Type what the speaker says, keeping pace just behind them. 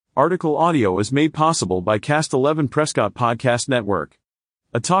Article audio is made possible by Cast 11 Prescott Podcast Network,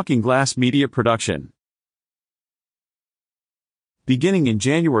 a Talking Glass media production. Beginning in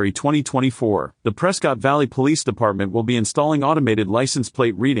January 2024, the Prescott Valley Police Department will be installing automated license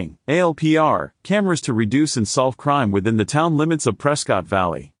plate reading (ALPR) cameras to reduce and solve crime within the town limits of Prescott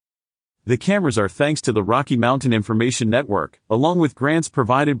Valley. The cameras are thanks to the Rocky Mountain Information Network, along with grants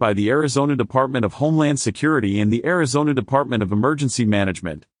provided by the Arizona Department of Homeland Security and the Arizona Department of Emergency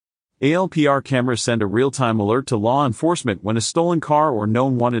Management. ALPR cameras send a real-time alert to law enforcement when a stolen car or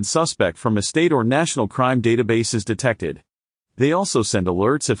known wanted suspect from a state or national crime database is detected. They also send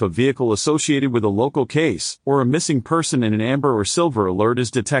alerts if a vehicle associated with a local case, or a missing person in an amber or silver alert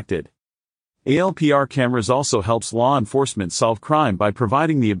is detected. ALPR cameras also helps law enforcement solve crime by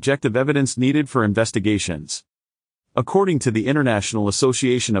providing the objective evidence needed for investigations. According to the International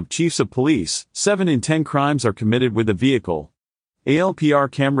Association of Chiefs of Police, 7 in 10 crimes are committed with a vehicle.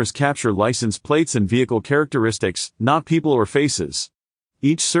 ALPR cameras capture license plates and vehicle characteristics, not people or faces.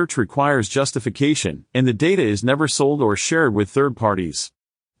 Each search requires justification, and the data is never sold or shared with third parties.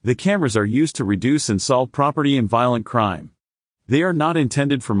 The cameras are used to reduce and solve property and violent crime. They are not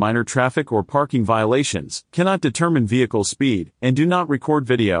intended for minor traffic or parking violations, cannot determine vehicle speed, and do not record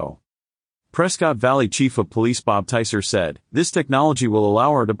video. Prescott Valley Chief of Police Bob Ticer said, "This technology will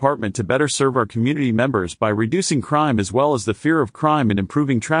allow our department to better serve our community members by reducing crime as well as the fear of crime and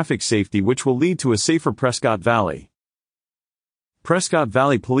improving traffic safety, which will lead to a safer Prescott Valley." Prescott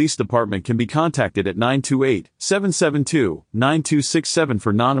Valley Police Department can be contacted at 928-772-9267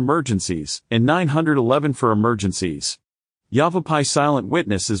 for non-emergencies, and 911 for emergencies. Yavapai Silent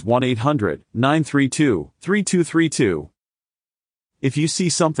Witness is 1-800-932-3232. If you see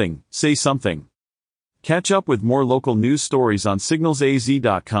something, say something. Catch up with more local news stories on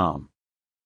signalsaz.com.